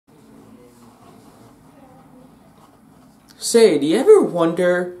Say, do you ever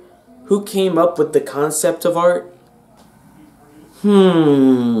wonder who came up with the concept of art?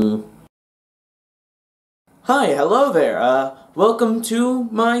 Hi, hello there. Welcome to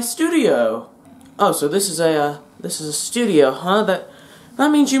my studio. Oh, so this is a studio, huh?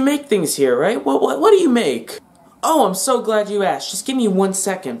 That means you make things here, right? What do you make? Oh, I'm so glad you asked. Just give me 1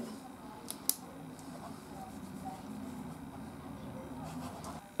 second.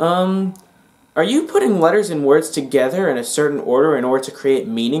 Are you putting letters and words together in a certain order in order to create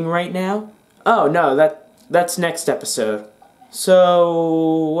meaning right now? Oh, no, that's next episode.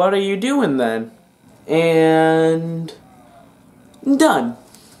 So, what are you doing then? And done.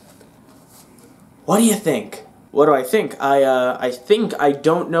 What do you think? What do I think? I think I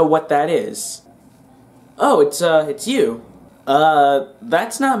don't know what that is. Oh, it's you.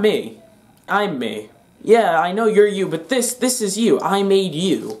 That's not me. I'm me. Yeah, I know you're you, but this is you. I made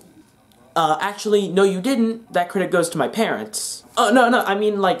you. Actually, no you didn't. That credit goes to my parents. Oh, no, I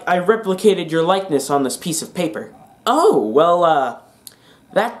mean, like, I replicated your likeness on this piece of paper. Oh, well,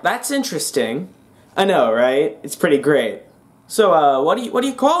 that's interesting. I know, right? It's pretty great. So, what do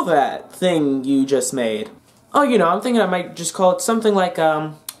you call that thing you just made? Oh, you know, I'm thinking I might just call it something like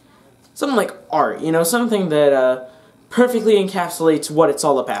art, you know, something that, perfectly encapsulates what it's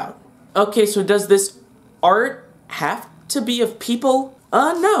all about. Okay, so does this art have to be of people?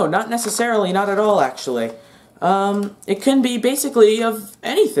 No, not necessarily, not at all, actually. It can be basically of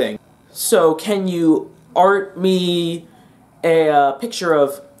anything. So, can you art me a picture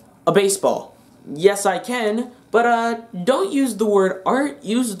of a baseball? Yes, I can, but, don't use the word art,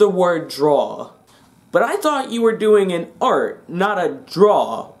 use the word draw. But I thought you were doing an art, not a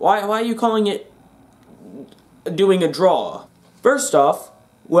draw. Why are you calling it doing a draw? First off,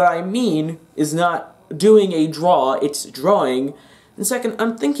 what I mean is not doing a draw, it's drawing. And second,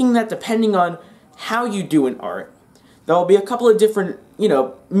 I'm thinking that depending on how you do an art, there will be a couple of different, you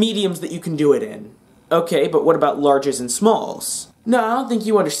know, mediums that you can do it in. Okay, but what about larges and smalls? No, I don't think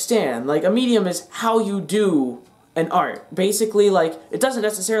you understand. Like, a medium is how you do an art. Basically, like, it doesn't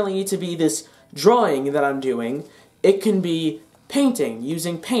necessarily need to be this drawing that I'm doing. It can be painting,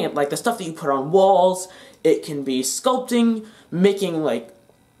 using paint, like the stuff that you put on walls. It can be sculpting, making, like,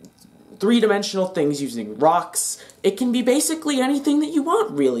 three-dimensional things using rocks. It can be basically anything that you want,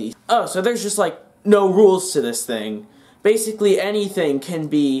 really. Oh, so there's just, like, no rules to this thing. Basically anything can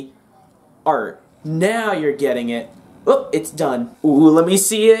be art. Now you're getting it. Oh, it's done. Ooh, let me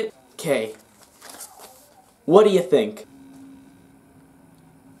see it. Okay. What do you think?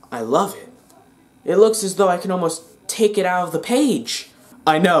 I love it. It looks as though I can almost take it out of the page.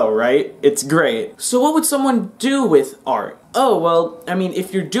 I know, right? It's great. So what would someone do with art? Oh, well, I mean,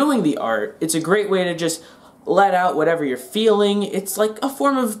 if you're doing the art, it's a great way to just let out whatever you're feeling. It's like a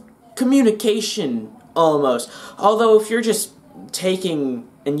form of communication, almost. Although if you're just taking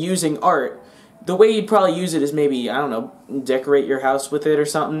and using art, the way you'd probably use it is maybe, I don't know, decorate your house with it or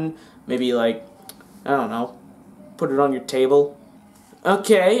something. Maybe, like, I don't know, put it on your table.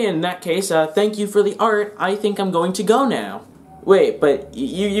 Okay, in that case, thank you for the art. I think I'm going to go now. Wait, but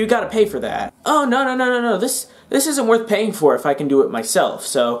you gotta pay for that. Oh, no. This isn't worth paying for if I can do it myself,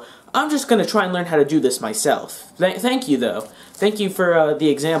 so I'm just gonna try and learn how to do this myself. Thank you, though. Thank you for, the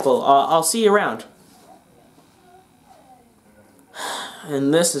example. I'll see you around.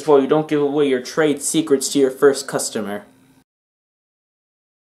 And this is why you don't give away your trade secrets to your first customer.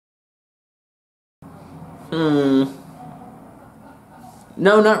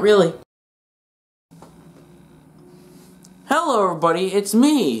 No, not really. Hello, everybody. It's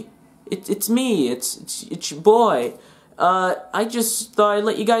me. It's me. It's your boy. I just thought I'd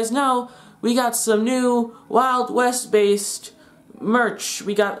let you guys know we got some new Wild West-based merch.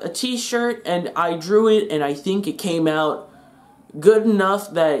 We got a T-shirt, and I drew it, and I think it came out good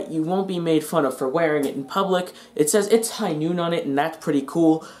enough that you won't be made fun of for wearing it in public. It says It's High Noon on it, and that's pretty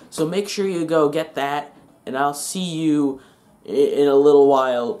cool. So make sure you go get that, and I'll see you in a little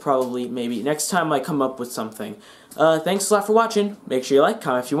while, probably, maybe, next time I come up with something. Thanks a lot for watching. Make sure you like,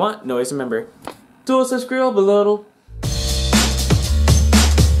 comment if you want, and always remember to subscribe a little.